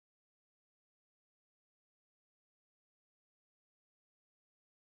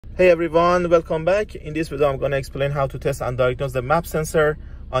Hey everyone, welcome back. In this video I'm going to explain how to test and diagnose the map sensor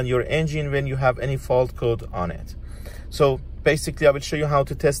on your engine when you have any fault code on it. So basically I will show you how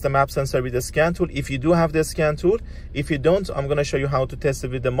to test the map sensor with the scan tool if you do have the scan tool. If you don't, I'm going to show you how to test it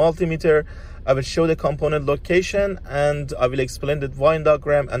with the multimeter. I will show the component location and I will explain the wiring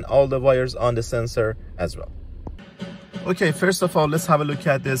diagram and all the wires on the sensor as well. Okay, first of all, let's have a look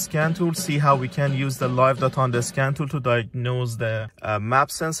at the scan tool, see how we can use the live data on the scan tool to diagnose the map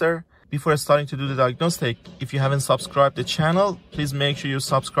sensor. Before starting to do the diagnostic, if you haven't subscribed the channel, please make sure you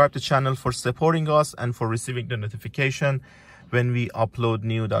subscribe the channel for supporting us and for receiving the notification when we upload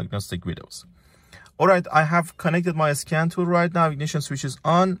new diagnostic videos. All right, I have connected my scan tool right now. Ignition switch is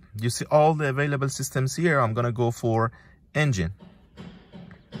on. You see all the available systems here. I'm gonna go for engine.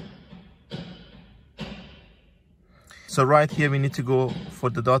 So right here, we need to go for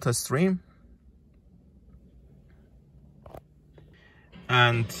the data stream.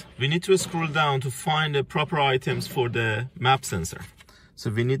 And we need to scroll down to find the proper items for the map sensor.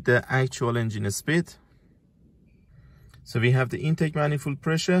 So we need the actual engine speed. So we have the intake manifold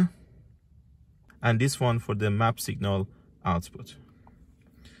pressure and this one for the map signal output.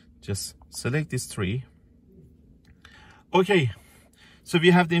 Just select these three. Okay, so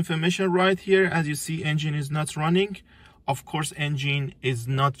we have the information right here. As you see, engine is not running. Of course, engine is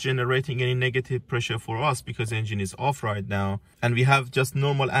not generating any negative pressure for us because engine is off right now. And we have just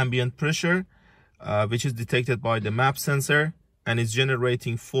normal ambient pressure, which is detected by the map sensor and is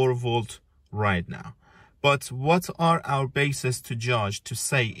generating 4 volt right now. But what are our bases to judge, to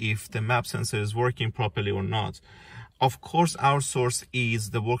say if the map sensor is working properly or not? Of course, our source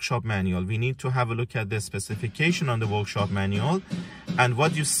is the workshop manual. We need to have a look at the specification on the workshop manual. And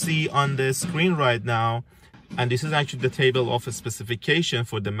what you see on the screen right now, and this is actually the table of a specification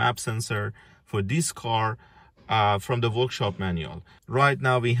for the map sensor for this car from the workshop manual. Right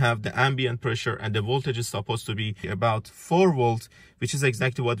now we have the ambient pressure and the voltage is supposed to be about 4 volt, which is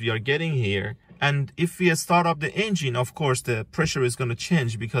exactly what we are getting here. And if we start up the engine, of course, the pressure is going to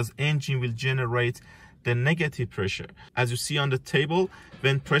change because engine will generate the negative pressure. As you see on the table,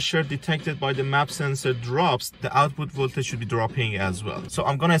 when pressure detected by the map sensor drops, the output voltage should be dropping as well. So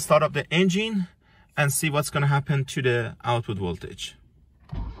I'm going to start up the engine and see what's going to happen to the output voltage.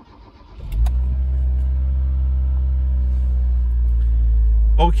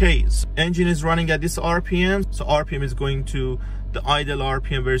 Okay, so engine is running at this RPM. So RPM is going to the idle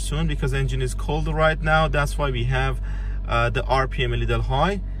RPM very soon because engine is cold right now. That's why we have the RPM a little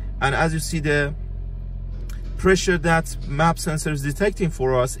high. And as you see, the pressure that map sensor is detecting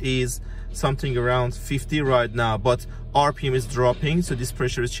for us is something around 50 right now, but RPM is dropping, so this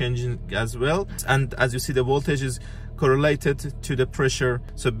pressure is changing as well. And as you see, the voltage is correlated to the pressure.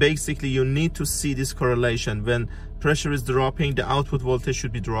 So basically you need to see this correlation. When pressure is dropping, the output voltage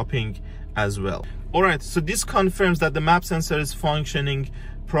should be dropping as well. All right, so this confirms that the map sensor is functioning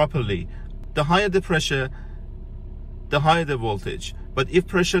properly. The higher the pressure, the higher the voltage. But if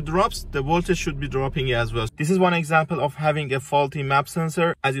pressure drops, the voltage should be dropping as well. This is one example of having a faulty map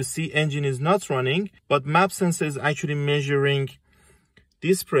sensor. As you see, engine is not running, but map sensor is actually measuring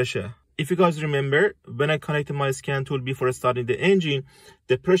this pressure. If you guys remember, when I connected my scan tool before starting the engine,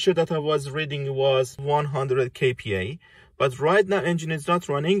 the pressure that I was reading was 100 kPa. But right now, engine is not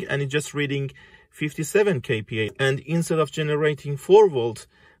running and it's just reading 57 kPa. And instead of generating 4 volt,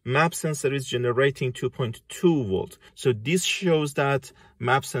 map sensor is generating 2.2 volt. So this shows that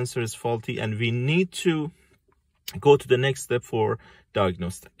map sensor is faulty and we need to go to the next step for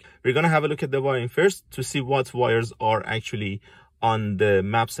diagnostic. We're going to have a look at the wiring first to see what wires are actually on the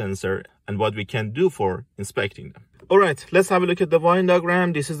map sensor and what we can do for inspecting them. All right, let's have a look at the wiring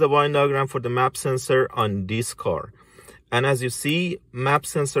diagram. This is the wiring diagram for the map sensor on this car. And as you see, map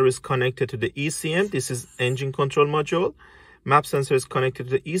sensor is connected to the ECM. This is engine control module. Map sensor is connected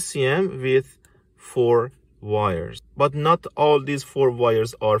to the ECM with 4 wires. But not all these 4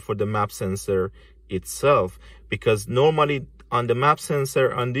 wires are for the map sensor itself, because normally on the map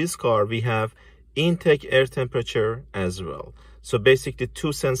sensor on this car, we have intake air temperature as well. So basically 2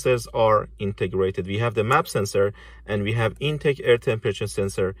 sensors are integrated. We have the map sensor and we have intake air temperature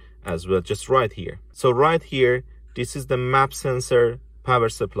sensor as well, just right here. So right here, this is the map sensor power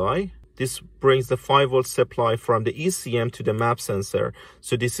supply. This brings the 5 volt supply from the ECM to the map sensor.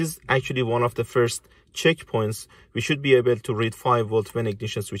 So this is actually one of the first checkpoints. We should be able to read 5 volt when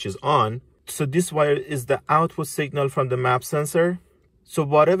ignition switch is on. So this wire is the output signal from the map sensor. So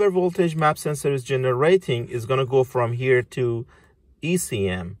whatever voltage map sensor is generating is going to go from here to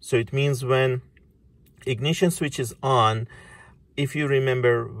ECM. So it means when ignition switch is on, if you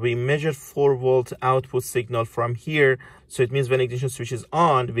remember, we measured 4-volt output signal from here. So it means when ignition switch is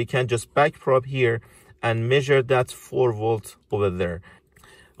on, we can just back probe here and measure that 4-volt over there.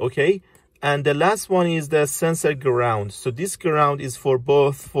 Okay, and the last one is the sensor ground. So this ground is for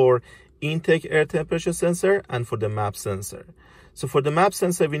both for intake air temperature sensor and for the map sensor. So for the map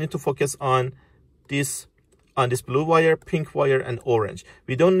sensor, we need to focus on this blue wire, pink wire, and orange.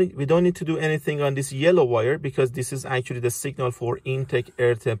 We don't need to do anything on this yellow wire because this is actually the signal for intake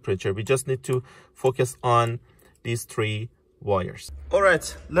air temperature. We just need to focus on these 3 wires. All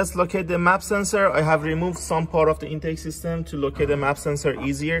right, let's locate the map sensor. I have removed some part of the intake system to locate the map sensor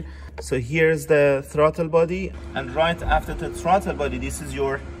easier. So here's the throttle body, and right after the throttle body, this is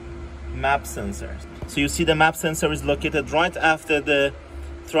your map sensor. So you see the map sensor is located right after the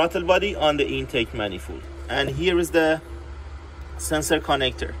throttle body on the intake manifold. And here is the sensor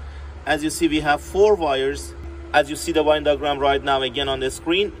connector. As you see, we have 4 wires. As you see the wiring diagram right now again on the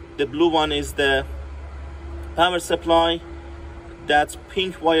screen, the blue one is the power supply, that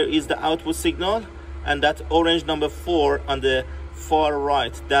pink wire is the output signal, and that orange number 4 on the far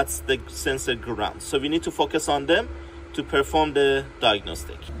right, that's the sensor ground. So we need to focus on them to perform the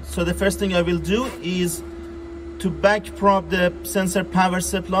diagnostic. So the first thing I will do is to back probe the sensor power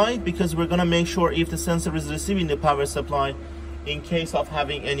supply, because we're gonna make sure if the sensor is receiving the power supply in case of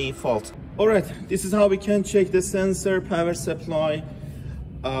having any fault. All right, this is how we can check the sensor power supply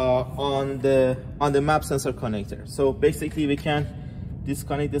on the map sensor connector. So basically we can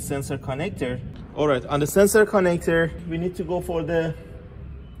disconnect the sensor connector. All right, on the sensor connector, we need to go for the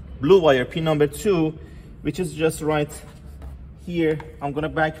blue wire, pin number 2, which is just right here. I'm gonna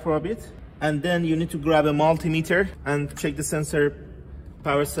back probe it. And then you need to grab a multimeter and check the sensor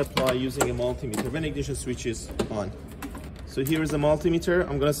power supply using a multimeter when ignition switch is on. So here is a multimeter.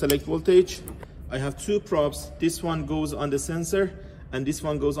 I'm gonna select voltage. I have 2 probes. This one goes on the sensor and this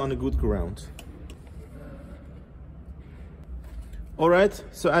one goes on a good ground. All right,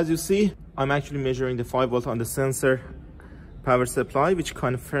 so as you see, I'm actually measuring the 5-volt on the sensor power supply, which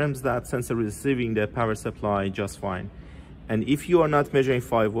confirms that sensor is receiving the power supply just fine. And if you are not measuring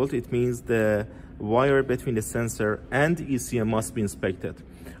 5-volt, it means the wire between the sensor and ECM must be inspected.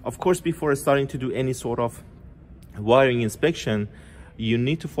 Of course, before starting to do any sort of wiring inspection, you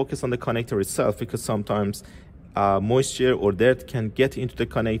need to focus on the connector itself, because sometimes moisture or dirt can get into the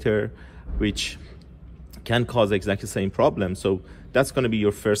connector, which can cause exactly the same problem. So that's going to be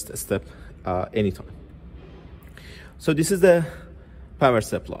your first step anytime. So this is the power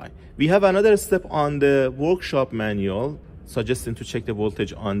supply. We have another step on the workshop manual suggesting to check the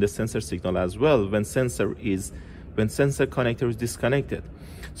voltage on the sensor signal as well when sensor connector is disconnected.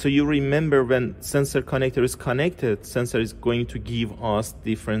 So you remember, when sensor connector is connected, sensor is going to give us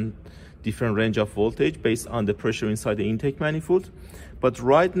different range of voltage based on the pressure inside the intake manifold. But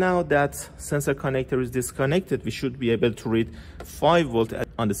right now that sensor connector is disconnected, we should be able to read 5-volt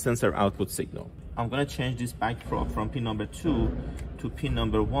on the sensor output signal. I'm going to change this back probe from pin number 2 to pin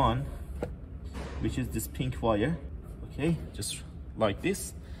number 1, which is this pink wire. Okay, just like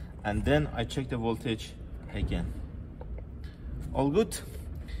this, and then I check the voltage again. All good.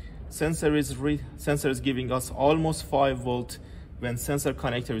 Sensor is giving us almost 5-volt when sensor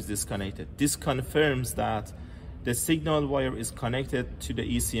connector is disconnected. This confirms that the signal wire is connected to the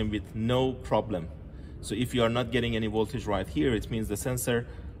ECM with no problem. So if you are not getting any voltage right here, it means the sensor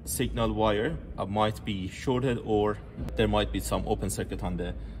signal wire might be shorted, or there might be some open circuit on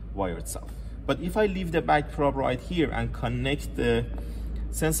the wire itself. But if I leave the back probe right here and connect the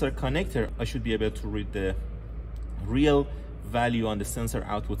sensor connector, I should be able to read the real value on the sensor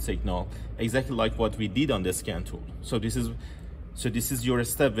output signal, exactly like what we did on the scan tool. So this is your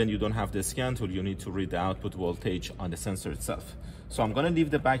step when you don't have the scan tool. You need to read the output voltage on the sensor itself. So I'm gonna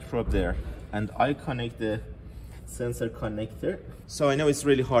leave the back probe there, and I connect the sensor connector. So I know it's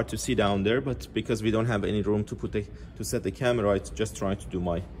really hard to see down there, but because we don't have any room to set the camera, I just try to do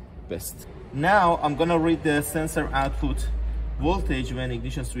my best. Now I'm gonna read the sensor output voltage when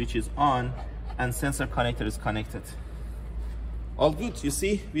ignition switch is on and sensor connector is connected. All good. You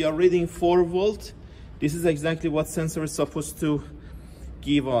see, we are reading 4-volt. This is exactly what sensor is supposed to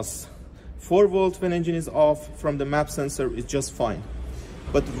give us. 4-volt when engine is off from the map sensor is just fine.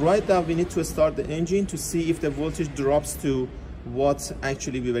 But right now we need to start the engine to see if the voltage drops to what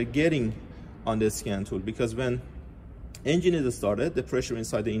actually we were getting on the scan tool, because when engine is started, the pressure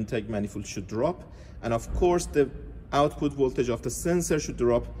inside the intake manifold should drop, and of course the output voltage of the sensor should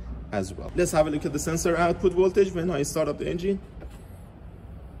drop as well. Let's have a look at the sensor output voltage when I start up the engine.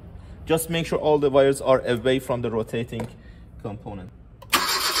 Just make sure all the wires are away from the rotating component.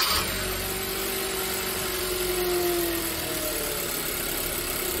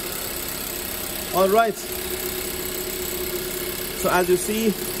 All right. So as you see,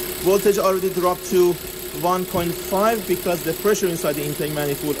 voltage already dropped to 1.5 because the pressure inside the intake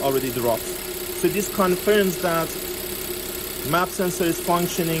manifold already dropped. So this confirms that map sensor is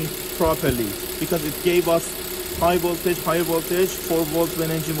functioning properly because it gave us higher voltage, 4 volts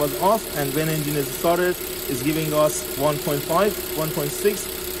when engine was off, and when engine is started, is giving us 1.5,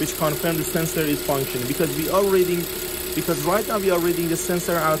 1.6, which confirms the sensor is functioning because right now we are reading the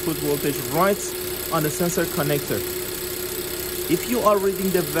sensor output voltage right on the sensor connector. If you are reading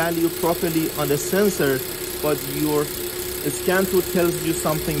the value properly on the sensor, but your scan tool tells you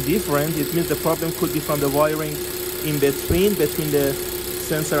something different, it means the problem could be from the wiring in between the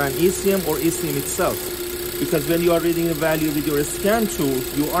sensor and ECM or ECM itself. Because when you are reading the value with your scan tool,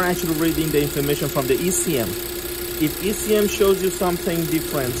 you are actually reading the information from the ECM. If ECM shows you something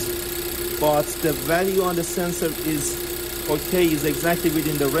different, but the value on the sensor is okay, is exactly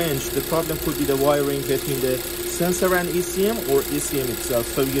within the range, the problem could be the wiring between the sensor and ECM or ECM itself.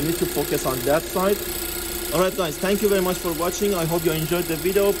 So you need to focus on that side. Alright guys, thank you very much for watching. I hope you enjoyed the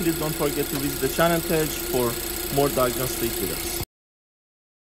video. Please don't forget to visit the channel page for more diagnostic videos.